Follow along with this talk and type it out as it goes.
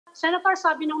Senator,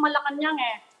 sabi ng Malacanang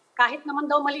kahit naman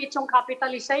daw maliit yung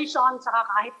capitalization, saka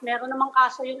kahit meron namang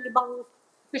kaso yung ibang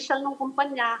official ng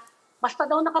kumpanya, basta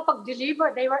daw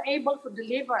nakapag-deliver, they were able to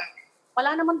deliver.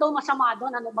 Wala naman daw masama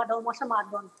doon. Ano ba daw masama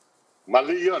doon?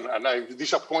 Mali yun, and I'm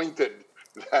disappointed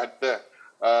that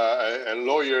a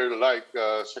lawyer like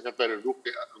Secretary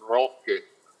Roque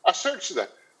asserts that,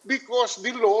 because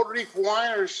the law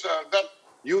requires that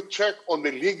you check on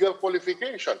the legal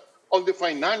qualification, on the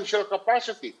financial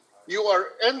capacity. You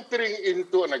are entering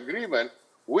into an agreement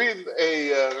with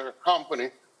a company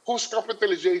whose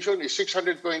capitalization is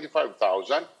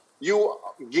 625,000. You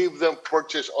give them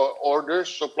purchase orders,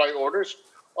 supply orders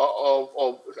of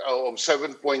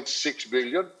 7.6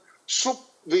 billion. So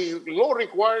the law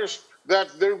requires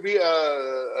that there be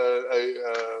a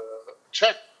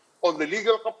check on the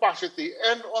legal capacity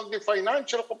and on the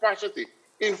financial capacity.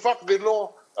 In fact, the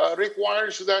law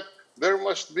requires that there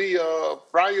must be a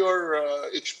prior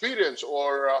experience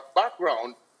or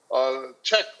background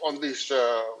check on these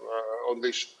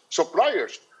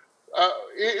suppliers.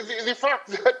 The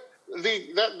fact that the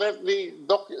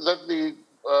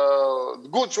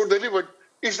goods were delivered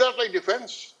is not a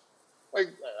defense.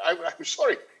 I'm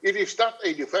sorry, it is not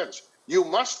a defense. You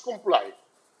must comply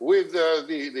with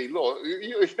the law.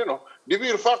 You know, the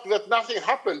mere fact that nothing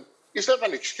happened is not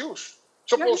an excuse.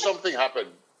 Suppose something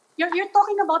happened. You're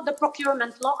talking about the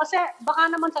procurement law kasi baka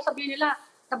naman sasabihin nila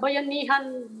the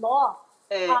bayanihan law.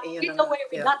 Did away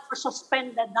with that or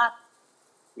suspended that.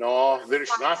 No, there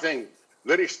is nothing.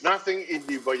 There is nothing in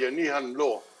the bayanihan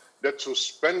law that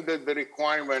suspended the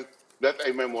requirement that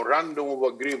a memorandum of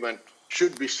agreement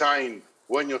should be signed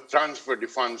when you transfer the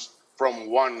funds from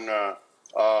one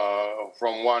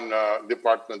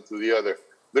department to the other.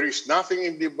 There is nothing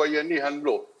in the bayanihan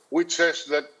law which says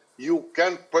that you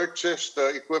can purchase the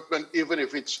equipment even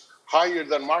if it's higher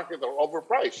than market or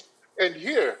overpriced. And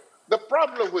here, the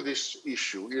problem with this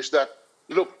issue is that,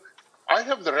 look, I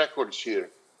have the records here.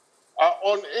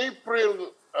 On April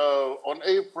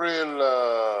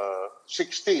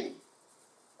 16,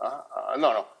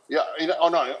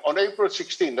 on April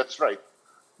 16, that's right.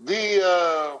 The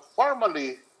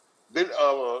Pharmally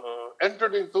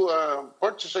entered into a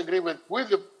purchase agreement with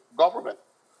the government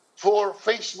for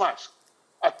face masks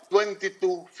at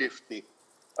 22.50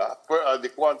 per the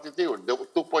quantity, or the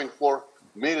 2.4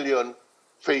 million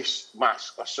face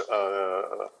masks.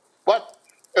 But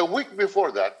a week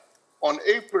before that, on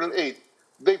April 8th,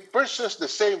 they purchased the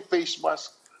same face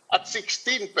mask at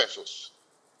 16 pesos.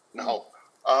 Now,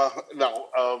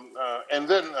 and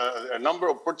then a number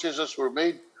of purchases were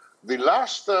made. The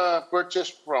last purchase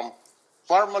from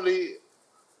Pharmally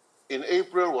in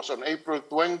April was on April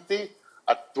 20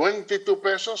 at 22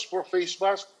 pesos for face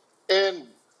mask. And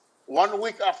 1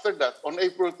 week after that, on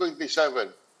April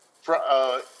 27,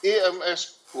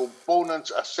 EMS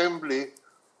Components Assembly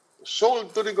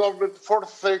sold to the government for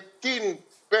 13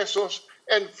 pesos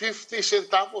and 50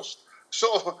 centavos.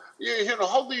 So, you know,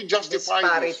 how do you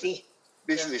justify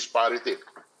this disparity?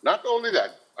 Not only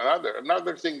that,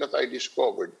 another thing that I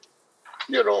discovered,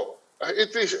 you know,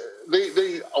 it is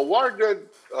they awarded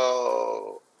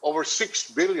over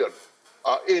 6 billion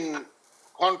in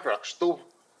contracts to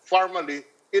Pharmally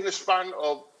in a span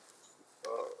of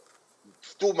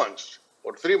 2 months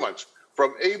or 3 months,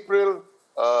 from April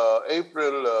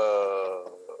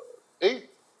 8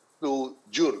 to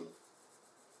June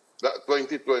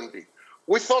 2020.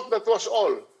 We thought that was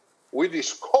all. We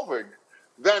discovered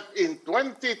that in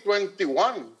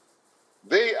 2021,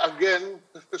 they again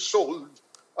sold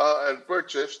and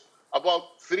purchased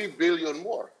about 3 billion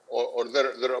more, or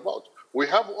thereabouts. We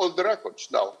have all the records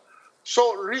now.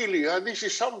 So really, this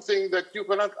is something that you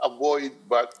cannot avoid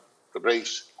but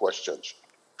raise questions.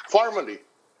 Pharmally,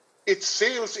 its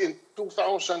sales in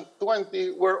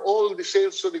 2020 were all the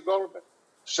sales to the government,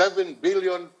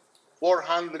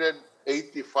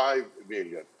 7,485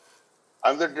 million.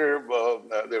 Under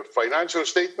their financial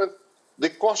statement, the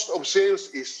cost of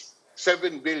sales is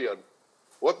 7 billion.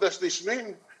 What does this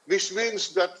mean? This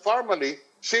means that Pharmally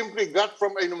simply got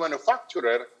from a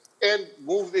manufacturer and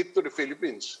moved it to the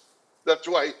Philippines. That's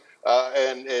why,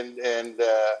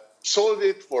 sold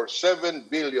it for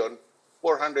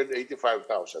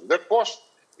 7,485,000. Their cost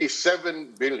is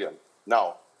 7 billion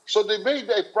now. So they made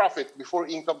a profit before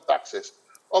income taxes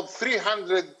of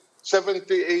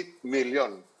 378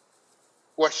 million.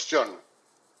 Question: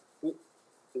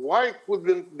 why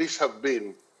couldn't this have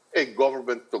been a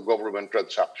government-to-government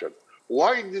transaction?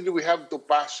 Why did we have to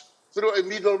pass through a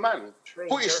middleman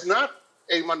who is not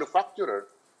a manufacturer,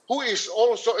 who is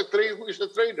also a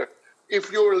trader?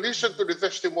 If you listen to the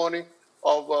testimony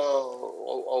of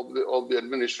the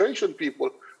administration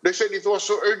people, They said it was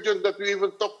so urgent that we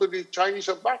even talked to the Chinese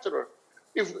ambassador.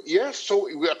 If yes, so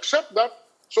we accept that.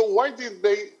 So why did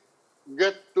they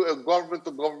get to a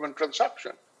government-to-government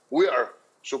transaction? We are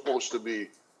supposed to be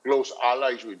close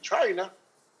allies with China.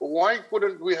 Why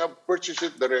couldn't we have purchased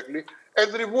it directly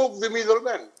and remove the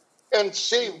middlemen and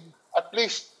save at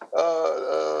least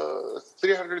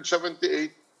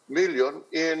 378 million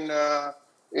in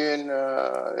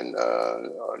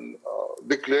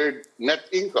declared net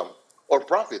income or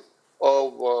profit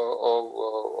of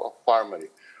Pharmally?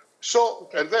 So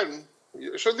and then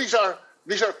so these are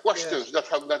questions that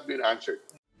have not been answered.